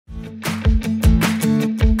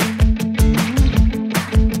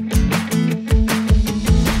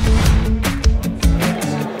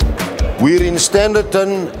in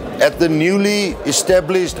Standerton at the newly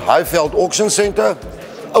established Highveld Auction Centre,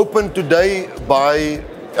 opened today by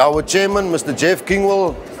our chairman, Mr. Jeff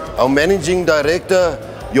Kingwell, our managing director,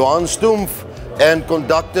 Johan Stumpf, and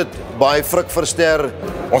conducted by Frik Verster.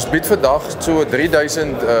 Ons bied vandag so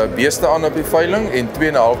 3000 beeste aan op die veiling en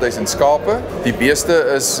 2500 skape. Die beeste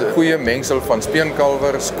is goeie mengsel van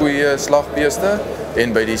speenkalvers, koeie, slagbeeste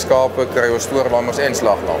en by die skape kry ons voorlammers en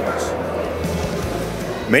slaglammers.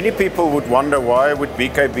 Many people would wonder why would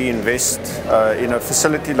BKB invest in a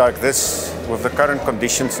facility like this with the current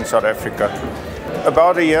conditions in South Africa.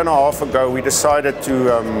 About a year and a half ago we decided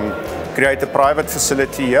to create a private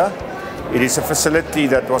facility here. It is a facility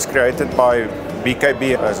that was created by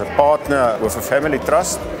BKB as a partner with a family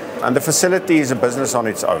trust, and the facility is a business on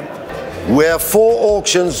its own. We have 4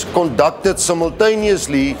 auctions conducted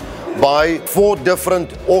simultaneously by 4 different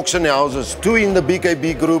auction houses, 2 in the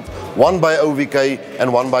BKB group, 1 by OVK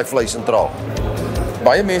and 1 by Vleissentraal.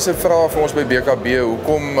 Baie mense vra vir ons by BKB,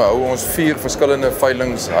 hoekom hou ons 4 verskillende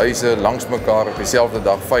veilingshuise langs mekaar op dieselfde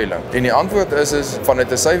dag veiling? En die antwoord is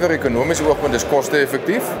vanuit 'n suiwer ekonomiese oogpunt is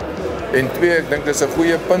koste-effektief. En 2, ek dink dis 'n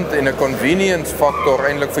goeie punt en 'n convenience factor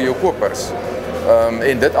eintlik vir jou kopers.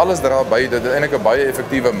 En dit alles dra by dat dit eintlik 'n baie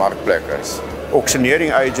effektiewe markplek is.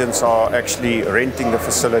 Auctioneering agents are actually renting the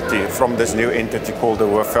facility from this new entity called the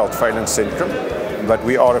Highveld Veiling Centrum, but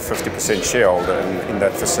we are a 50% shareholder in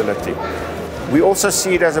that facility. We also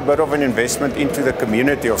see it as a bit of an investment into the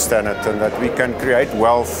community of Standerton, that we can create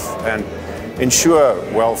wealth and ensure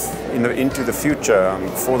wealth into the future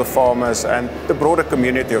for the farmers and the broader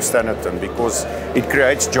community of Standerton, because it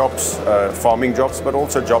creates jobs, farming jobs, but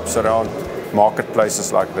also jobs around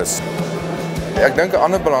marketplaces like this. Ek dink 'n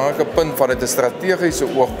ander belangrike punt van dit 'n strategiese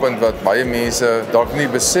oogpunt wat baie mense dalk nie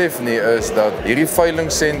besef nie, is dat hierdie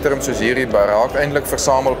veilingsentrum soos hierdie raak eintlik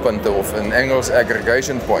versamelpunte, of in Engels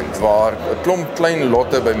aggregation point, waar 'n klomp klein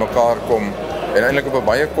lotte bymekaar kom en eintlik op 'n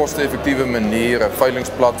baie koste-effektiewe manier 'n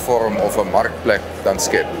veilingsplatform of 'n markplek dan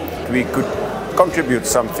skep. We could contribute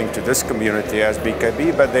something to this community as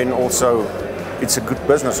BKB, but then also it's a good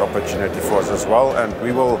business opportunity for us as well, and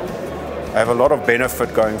we will have a lot of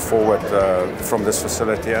benefit going forward from this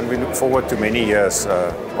facility, and we look forward to many years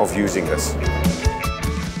of using this.